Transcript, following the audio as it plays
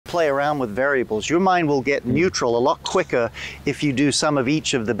play around with variables. Your mind will get neutral a lot quicker if you do some of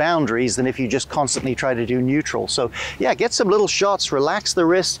each of the boundaries than if you just constantly try to do neutral. So yeah, get some little shots, relax the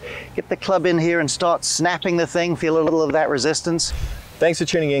wrist, get the club in here and start snapping the thing, feel a little of that resistance. Thanks for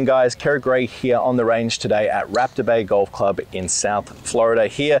tuning in, guys. Kerrod here on the range today at Raptor Bay Golf Club in South Florida,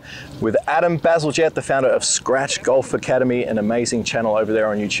 here with Adam Bazalgette, the founder of Scratch Golf Academy, an amazing channel over there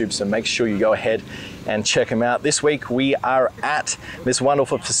on YouTube, so make sure you go ahead and check him out. This week we are at this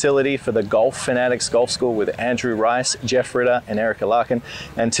wonderful facility for the Golf Fanatics Golf School with Andrew Rice, Jeff Ritter and Erica Larkin,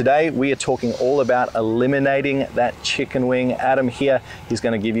 and today we are talking all about eliminating that chicken wing. Adam here, he's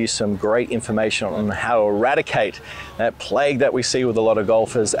going to give you some great information on how to eradicate that plague that we see with a lot of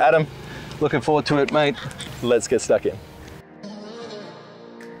golfers. Adam, looking forward to it, mate. Let's get stuck in.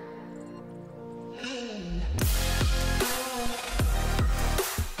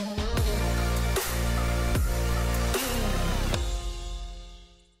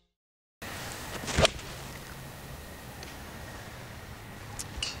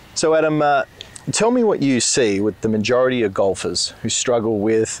 So Adam, tell me what you see with the majority of golfers who struggle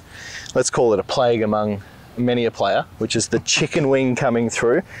with, let's call it a plague among many a player, which is the chicken wing coming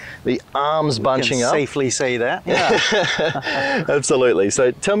through, the arms bunching up. Safely say that. Yeah. Absolutely.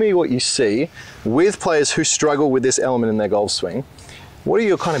 So tell me what you see with players who struggle with this element in their golf swing. What are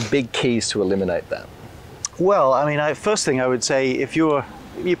your kind of big keys to eliminate that? Well, I mean, first thing I would say, if you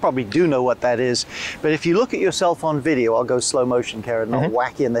probably do know what that is, but if you look at yourself on video, I'll go slow motion, Kerrod, not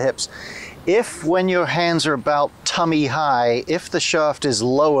wacky in the hips. If when your hands are about tummy high, if the shaft is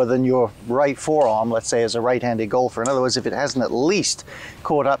lower than your right forearm, let's say as a right-handed golfer, in other words, if it hasn't at least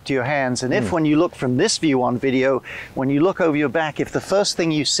caught up to your hands, and if when you look from this view on video, when you look over your back, if the first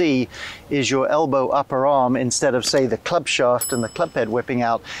thing you see is your elbow upper arm instead of, say, the club shaft and the club head whipping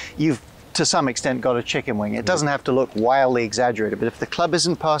out, you've to some extent got a chicken wing. It doesn't have to look wildly exaggerated, but if the club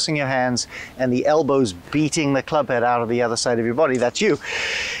isn't passing your hands and the elbow's beating the club head out of the other side of your body, that's you.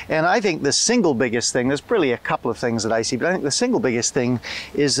 And I think the single biggest thing, there's really a couple of things that I see, but I think the single biggest thing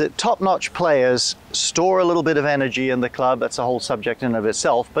is that top-notch players store a little bit of energy in the club. That's a whole subject in and of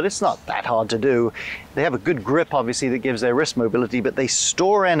itself, but it's not that hard to do. They have a good grip, obviously, that gives their wrist mobility, but they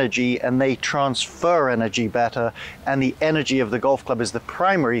store energy and they transfer energy better, and the energy of the golf club is the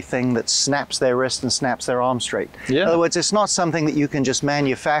primary thing that snaps their wrist and snaps their arm straight. Yeah. In other words, it's not something that you can just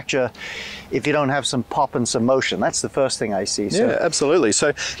manufacture if you don't have some pop and some motion. That's the first thing I see. So. Yeah, absolutely. So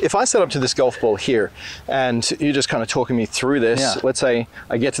if I set up to this golf ball here and you're just kind of talking me through this, let's say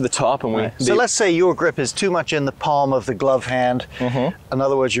I get to the top and we... Right. So let's say your grip is too much in the palm of the glove hand. In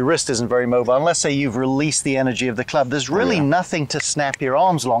other words, your wrist isn't very mobile. And let's say you've released the energy of the club. There's really nothing to snap your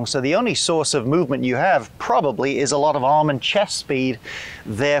arms along. So the only source of movement you have probably is a lot of arm and chest speed.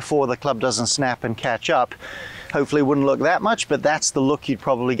 Therefore, the club doesn't snap and catch up. Hopefully it wouldn't look that much, but that's the look you'd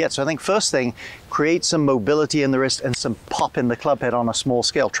probably get. So I think first thing, create some mobility in the wrist and some pop in the club head on a small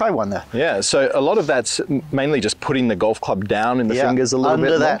scale. Try one there. Yeah, so a lot of that's mainly just putting the golf club down in the fingers a little bit.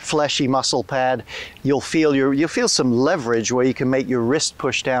 Under that fleshy muscle pad, you'll feel some leverage where you can make your wrist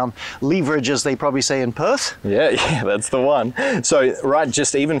push down. Leverage, as they probably say in Perth. Yeah, that's the one. So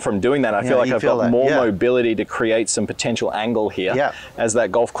just even from doing that, I feel like I've got more mobility to create some potential angle here as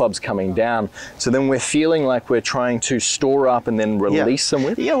that golf club's coming down. So then we're feeling like we're trying to store up and then release some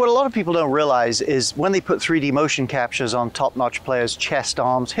with. Yeah, what a lot of people don't realize is when they put 3D motion captures on top-notch players' chest,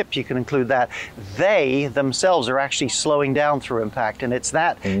 arms, hips, you can include that, they themselves are actually slowing down through impact, and it's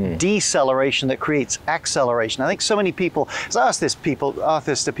that deceleration that creates acceleration. I think so many people, as I ask this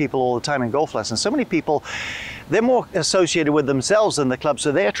to people all the time in golf lessons, so many people, they're more associated with themselves than the club,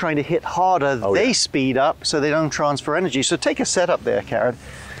 so they're trying to hit harder, they speed up so they don't transfer energy. So take a setup there, Kerrod.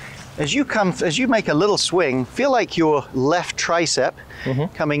 As you make a little swing, feel like your left tricep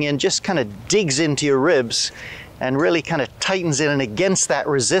coming in just kind of digs into your ribs and really kind of tightens in, and against that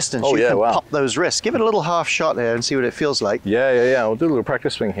resistance, you can pop those wrists. Give it a little half shot there and see what it feels like. Yeah. We'll do a little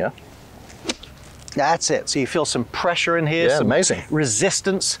practice swing here. That's it. So you feel some pressure in here, some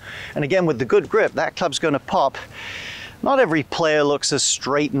resistance. And again, with the good grip, that club's going to pop. Not every player looks as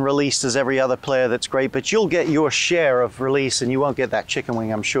straight and released as every other player that's great, but you'll get your share of release and you won't get that chicken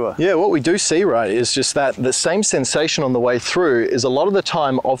wing, I'm sure. Yeah, what we do see, right, is just that the same sensation on the way through is a lot of the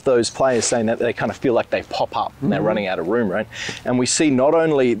time of those players saying that they kind of feel like they pop up and they're running out of room, right? And we see not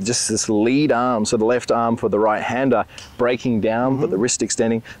only just this lead arm, so the left arm for the right hander breaking down, but the wrist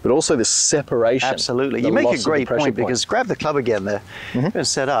extending, but also this separation. Absolutely. You make a great point because grab the club again there and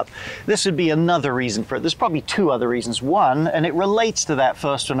set up. This would be another reason for it. There's probably two other reasons. one, and it relates to that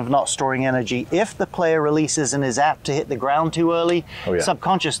first one of not storing energy. If the player releases and is apt to hit the ground too early,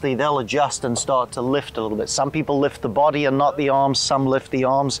 subconsciously they'll adjust and start to lift a little bit. Some people lift the body and not the arms, some lift the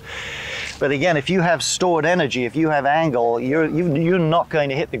arms. But again, if you have stored energy, if you have angle, you're not going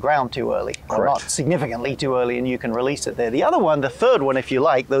to hit the ground too early, or not significantly too early, and you can release it there. The other one, the third one, if you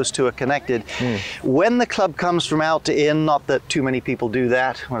like, those two are connected. When the club comes from out to in, not that too many people do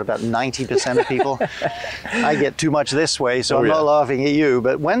that, what about 90% of people? I get too much this way, so I'm not laughing at you,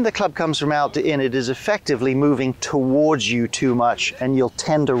 but when the club comes from out to in, it is effectively moving towards you too much, and you'll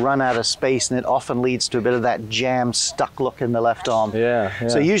tend to run out of space, and it often leads to a bit of that jammed, stuck look in the left arm.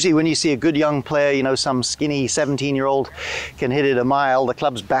 So usually when you see a good young player, you know, some skinny 17-year-old can hit it a mile, the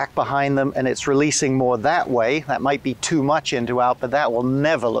club's back behind them and it's releasing more that way. That might be too much into out, but that will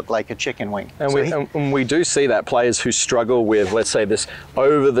never look like a chicken wing. And we do see that players who struggle with, let's say, this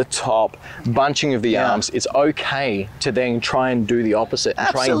over-the-top bunching of the arms, it's okay to then try and do the opposite and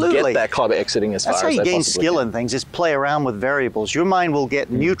try and get that club exiting as far as they possibly can. That's how you gain skill in things, is play around with variables. Your mind will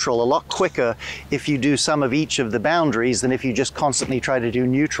get neutral a lot quicker if you do some of each of the boundaries than if you just constantly try to do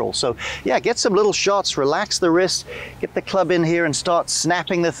neutral. So yeah, get some little shots, relax the wrist, get the club in here and start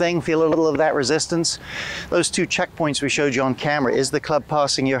snapping the thing, feel a little of that resistance. Those two checkpoints we showed you on camera, is the club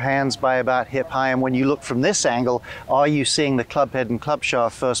passing your hands by about hip high? And when you look from this angle, are you seeing the club head and club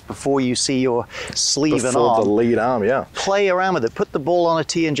shaft first before you see your sleeve and arm? Before the lead arm, Play around with it, put the ball on a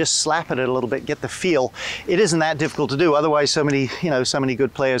tee and just slap at it a little bit, get the feel. It isn't that difficult to do, otherwise so many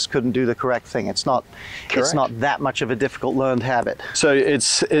good players couldn't do the correct thing. It's not that much of a difficult learned habit. So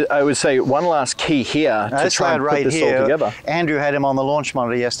I would say one last key here to try and put this all together. Andrew had him on the launch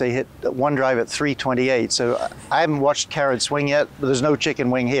monitor yesterday, hit one drive at 328. So I haven't watched Kerrod swing yet, but there's no chicken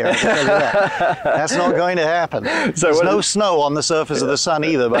wing here. I can tell you that. That's not going to happen. So there's no snow on the surface of the sun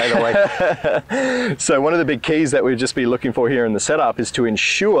either, by the way. So one of the big keys that we'd just be looking for here in the setup is to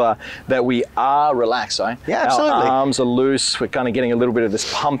ensure that we are relaxed, right? Yeah, absolutely. Our arms are loose. We're kind of getting a little bit of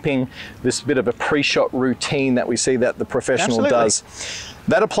this pumping, this bit of a pre-shot routine that we see that the professional does.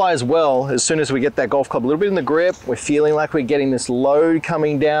 That applies well as soon as we get that golf club a little bit in the grip. We're feeling like we're getting this load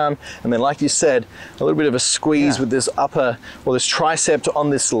coming down, and then, like you said, a little bit of a squeeze with this upper, or this tricep on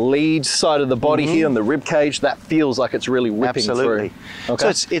this lead side of the body here on the rib cage. That feels like it's really whipping through.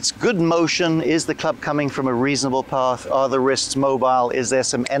 Okay. So it's good motion. Is the club coming from a reasonable path? Are the wrists mobile? Is there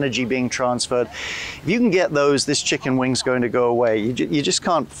some energy being transferred? If you can get those, this chicken wing's going to go away. You just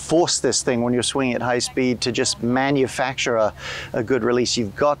can't force this thing when you're swinging at high speed to just manufacture a good release.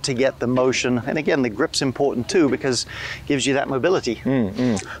 You've got to get the motion, and again, the grip's important too because it gives you that mobility.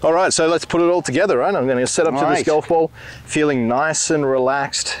 All right, so let's put it all together, right? I'm going to set up to this golf ball, feeling nice and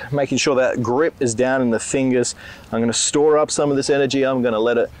relaxed, making sure that grip is down in the fingers. I'm going to store up some of this energy. I'm going to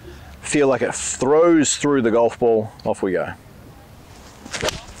let it feel like it throws through the golf ball. Off we go.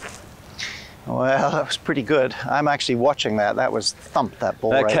 Well, that was pretty good. I'm actually watching that. That was thumped, that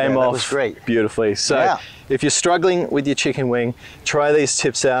ball. That right came there. off That was great. Beautifully. So if you're struggling with your chicken wing, try these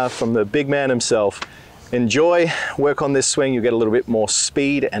tips out from the big man himself. Enjoy, work on this swing. You'll get a little bit more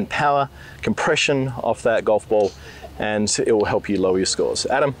speed and power, compression off that golf ball, and it will help you lower your scores.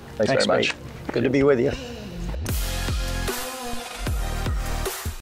 Adam, thanks very much. Mate. Good to be with you.